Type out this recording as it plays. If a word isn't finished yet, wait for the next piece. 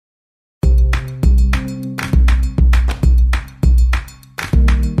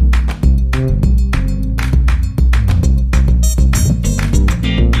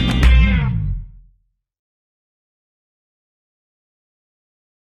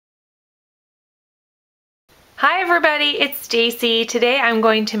Hi everybody, it's Stacy. Today I'm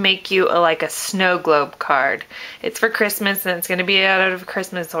going to make you like a snow globe card. It's for Christmas and it's going to be out of a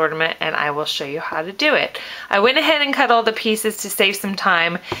Christmas ornament and I will show you how to do it. I went ahead and cut all the pieces to save some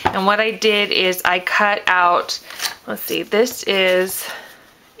time, and what I did is I cut out, let's see, this is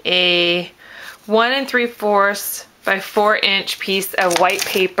a 1 3/4 by 4-inch piece of white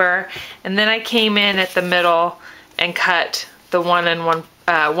paper, and then I came in at the middle and cut the 1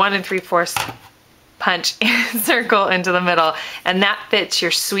 3/4 punch circle into the middle, and that fits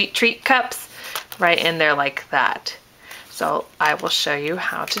your sweet treat cups right in there like that. So I will show you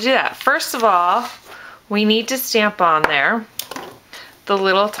how to do that. First of all, we need to stamp on there the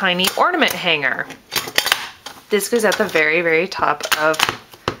little tiny ornament hanger. This goes at the very, very top of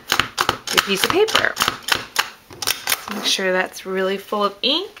your piece of paper. Make sure that's really full of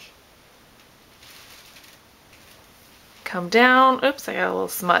ink. Come down. Oops, I got a little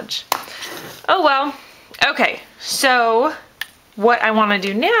smudge. Oh well. Okay, so what I want to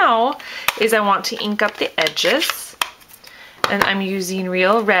do now is I want to ink up the edges, and I'm using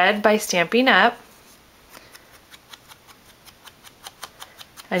Real Red by Stampin Up.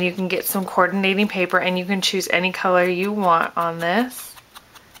 And you can get some coordinating paper and you can choose any color you want on this.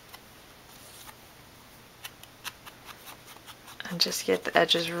 And just get the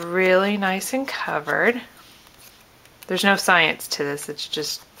edges really nice and covered. There's no science to this, it's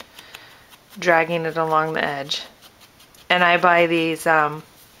just dragging it along the edge. And I buy these eyeshadow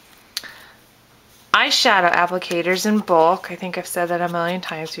applicators in bulk. I think I've said that a million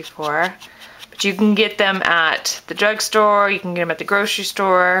times before. But you can get them at the drugstore, you can get them at the grocery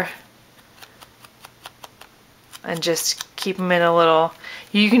store. And just keep them in a little,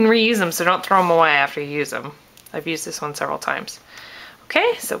 you can reuse them, so don't throw them away after you use them. I've used this one several times.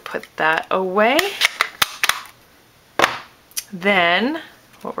 Okay, so put that away. Then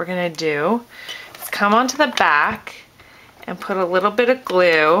what we're gonna do is come onto the back and put a little bit of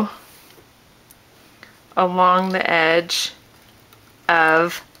glue along the edge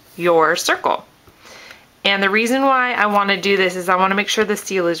of your circle. And the reason why I want to do this is I want to make sure the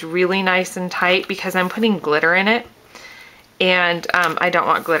seal is really nice and tight because I'm putting glitter in it, and I don't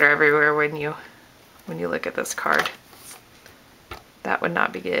want glitter everywhere when you look at this card. That would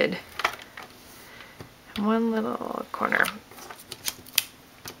not be good. And one little corner.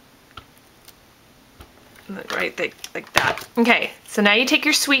 Right there, like that. Okay, so now you take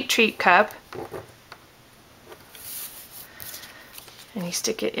your sweet treat cup and you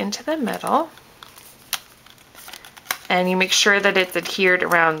stick it into the middle, and you make sure that it's adhered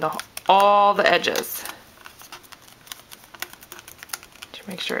around all the edges to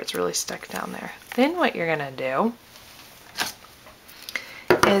make sure it's really stuck down there. Then what you're gonna do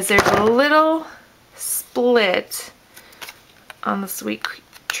is there's a little split on the sweet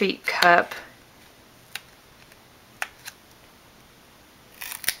treat cup.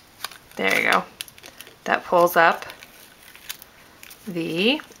 There you go. That pulls up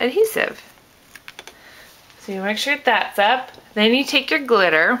the adhesive. So you make sure that's up. Then you take your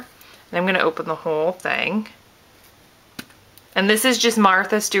glitter, and I'm going to open the whole thing. And this is just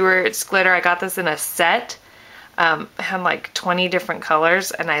Martha Stewart's glitter. I got this in a set. It had like 20 different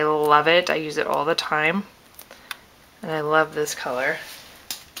colors, and I love it. I use it all the time. And I love this color.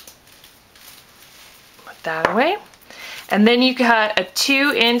 Put that away. And then you cut a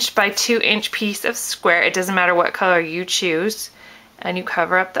 2-inch by 2-inch piece of square. It doesn't matter what color you choose. And you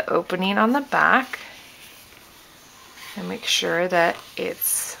cover up the opening on the back. And make sure that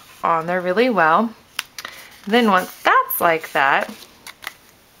it's on there really well. Then once that's like that,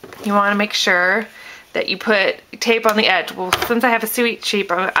 you want to make sure that you put tape on the edge. Well, since I have a sweet treat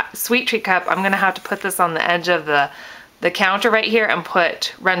cup, I'm going to have to put this on the edge of the counter right here and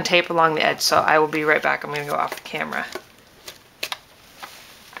run tape along the edge. So I will be right back. I'm going to go off the camera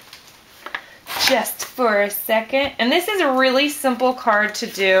just for a second. And this is a really simple card to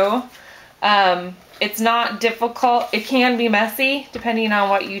do. It's not difficult. It can be messy depending on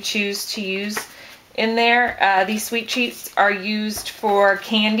what you choose to use in there. These sweet treats are used for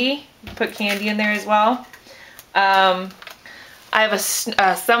candy. You can put candy in there as well. I have a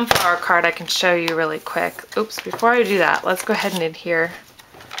sunflower card I can show you really quick. Oops, before I do that, let's go ahead and adhere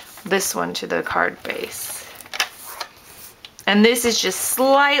this one to the card base. And this is just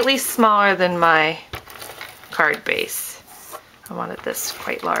slightly smaller than my card base. I wanted this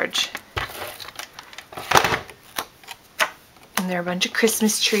quite large. And there are a bunch of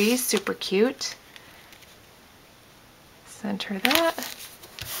Christmas trees, super cute. Center that.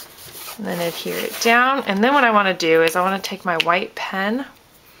 And then adhere it down. And then what I want to do is I want to take my white pen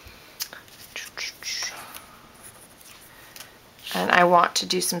and I want to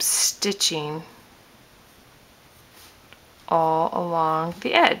do some stitching all along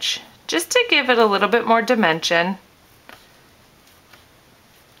the edge, just to give it a little bit more dimension.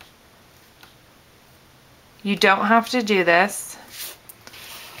 You don't have to do this.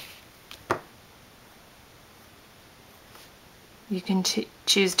 You can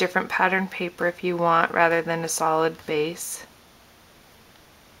choose different pattern paper if you want rather than a solid base.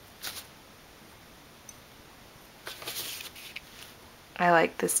 I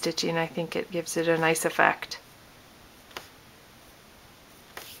like the stitching. I think it gives it a nice effect.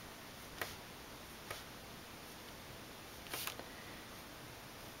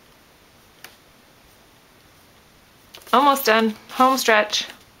 Almost done. Home stretch.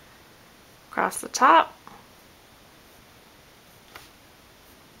 Across the top.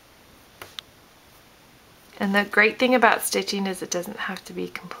 And the great thing about stitching is it doesn't have to be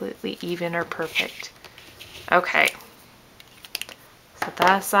completely even or perfect. Okay. Set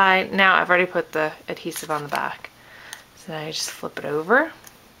that aside. Now I've already put the adhesive on the back. So now I just flip it over.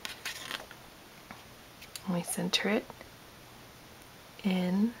 And we center it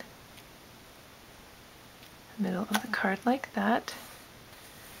in the middle of the card like that.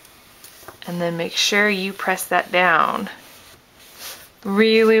 And then make sure you press that down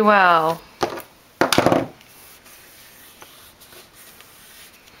really well.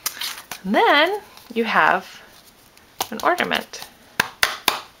 And then you have an ornament.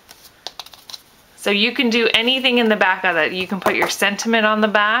 So you can do anything in the back of it. You can put your sentiment on the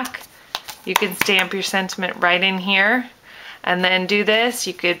back. You can stamp your sentiment right in here. And then do this.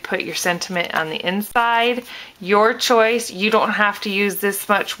 You could put your sentiment on the inside. Your choice. You don't have to use this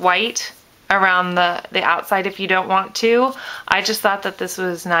much white around the outside if you don't want to. I just thought that this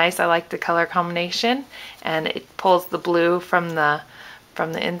was nice. I like the color combination. And it pulls the blue from the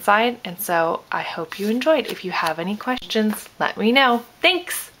inside. And so I hope you enjoyed. If you have any questions, let me know.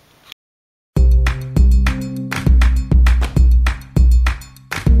 Thanks!